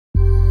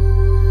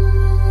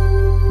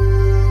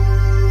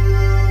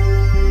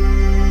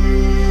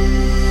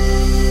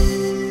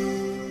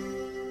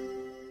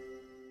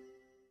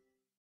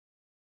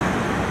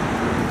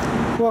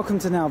Welcome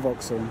to Now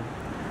Vauxhall.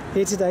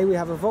 Here today we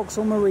have a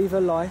Vauxhall MERIVA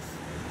Life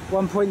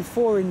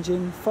 1.4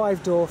 engine,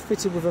 5-door,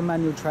 fitted with a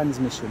manual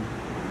transmission.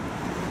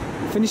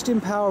 Finished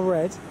in power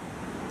red,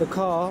 the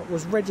car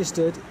was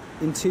registered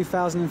in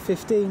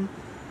 2015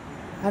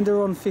 and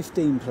are on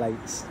 15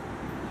 plates.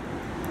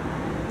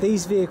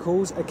 These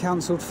vehicles are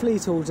cancelled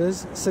fleet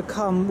orders, so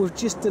come with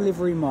just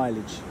delivery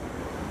mileage.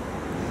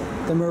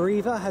 The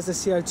MERIVA has a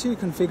CO2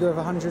 configure of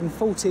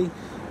 140,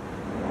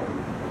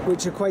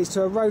 which equates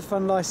to a road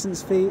fund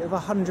licence fee of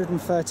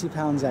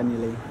 £130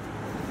 annually.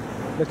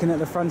 Looking at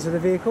the front of the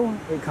vehicle,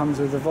 it comes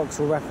with the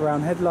Vauxhall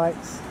wraparound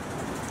headlights,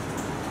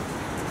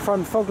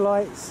 front fog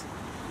lights,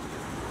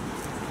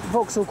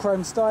 Vauxhall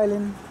chrome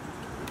styling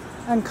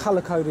and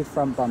colour-coded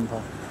front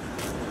bumper.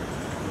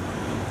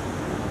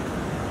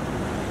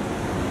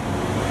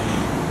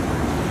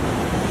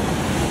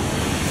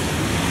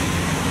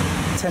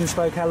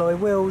 Ten-spoke alloy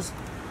wheels,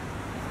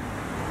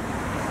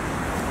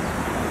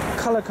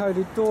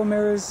 colour-coded door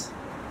mirrors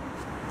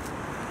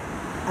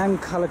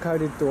and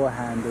colour-coded door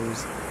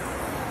handles.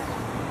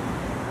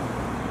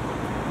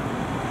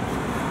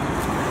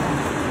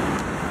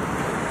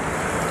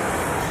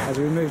 As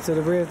we move to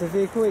the rear of the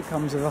vehicle, it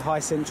comes with a high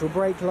central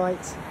brake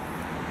light,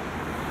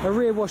 a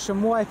rear wash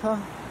and wiper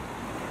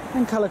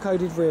and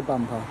colour-coded rear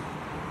bumper.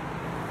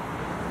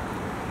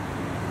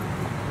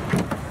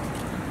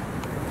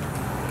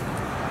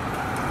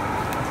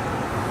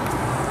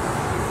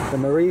 The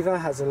MERIVA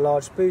has a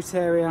large boot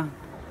area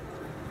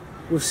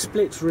with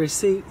split rear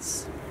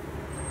seats,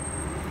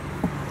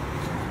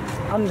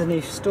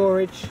 underneath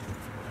storage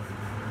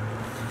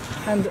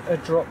and a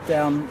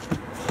drop-down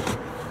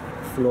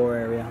floor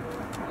area.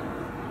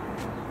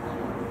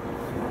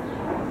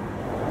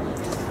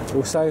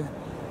 Also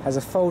has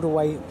a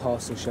fold-away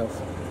parcel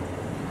shelf.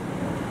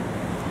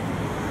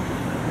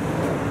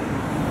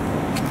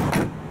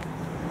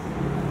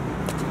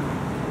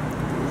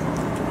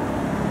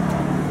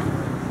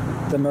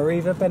 The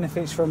MERIVA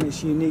benefits from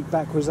its unique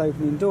backwards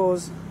opening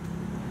doors,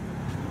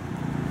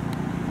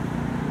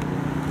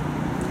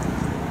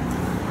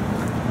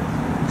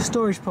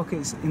 storage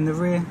pockets in the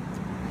rear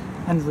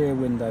and rear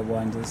window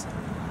winders,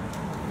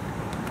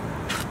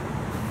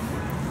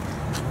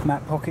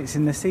 mat pockets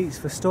in the seats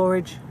for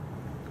storage,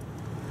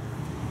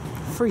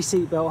 3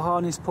 seatbelt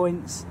harness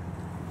points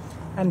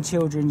and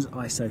children's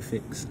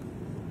ISOFIX.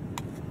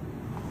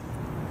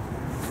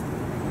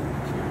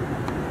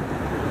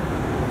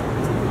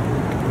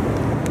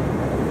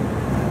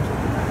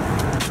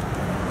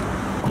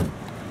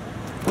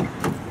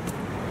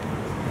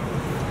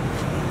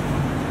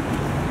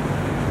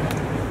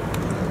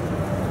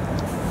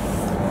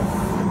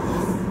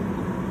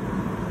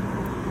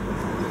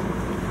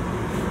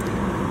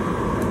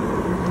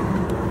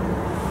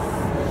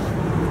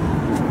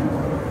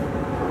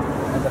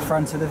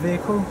 Front of the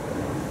vehicle,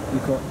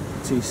 you've got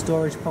 2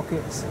 storage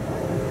pockets,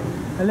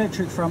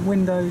 electric front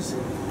windows,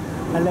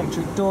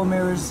 electric door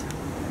mirrors,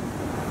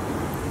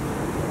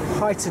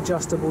 height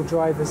adjustable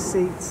driver's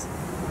seats,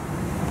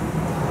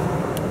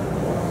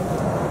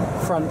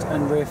 front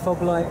and rear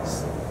fog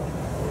lights,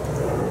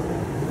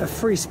 a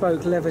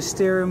 3-spoke leather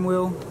steering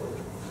wheel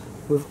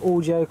with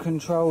audio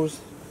controls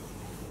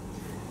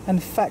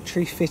and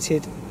factory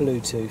fitted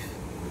Bluetooth.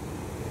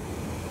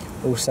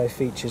 Also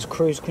features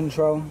cruise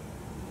control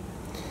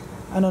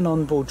and an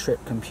onboard trip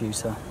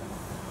computer.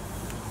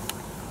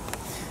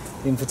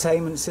 The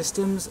infotainment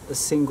system's a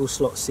single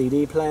slot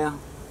CD player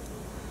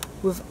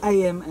with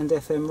AM and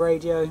FM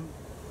radio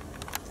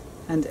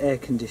and air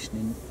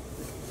conditioning.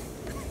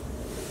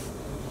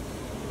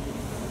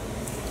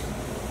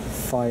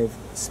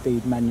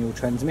 5-speed manual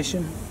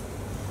transmission,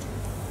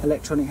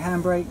 electronic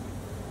handbrake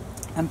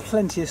and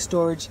plenty of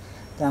storage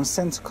down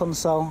centre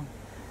console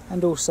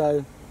and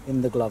also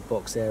in the glove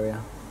box area.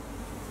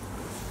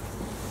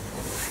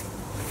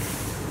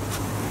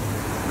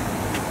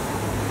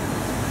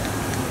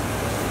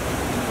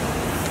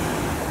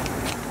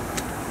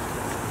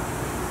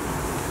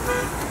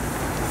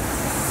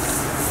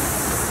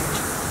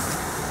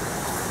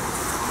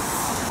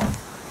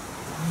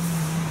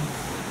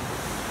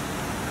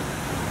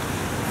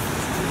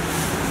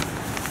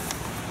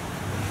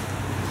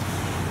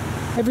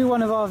 Every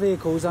one of our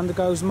vehicles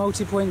undergoes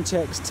multi-point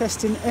checks,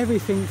 testing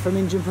everything from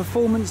engine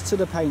performance to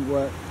the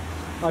paintwork.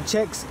 Our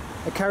checks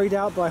are carried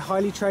out by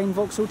highly trained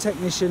Vauxhall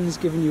technicians,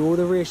 giving you all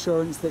the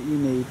reassurance that you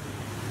need.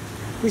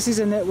 This is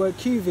a Network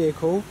Q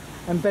vehicle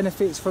and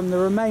benefits from the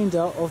remainder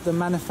of the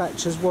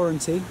manufacturer's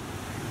warranty,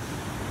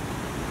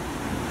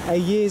 a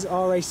year's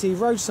RAC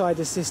roadside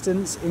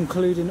assistance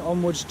including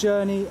onwards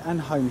journey and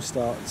home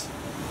start.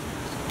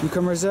 You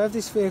can reserve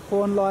this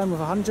vehicle online with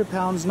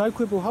 £100 no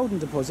quibble holding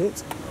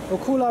deposit, or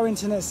call our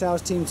internet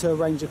sales team to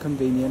arrange a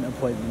convenient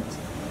appointment.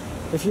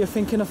 If you're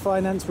thinking of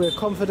finance, we're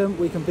confident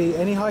we can beat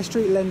any high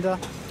street lender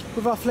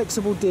with our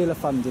flexible dealer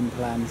funding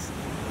plans.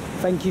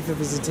 Thank you for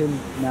visiting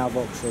Now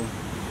Vauxhall.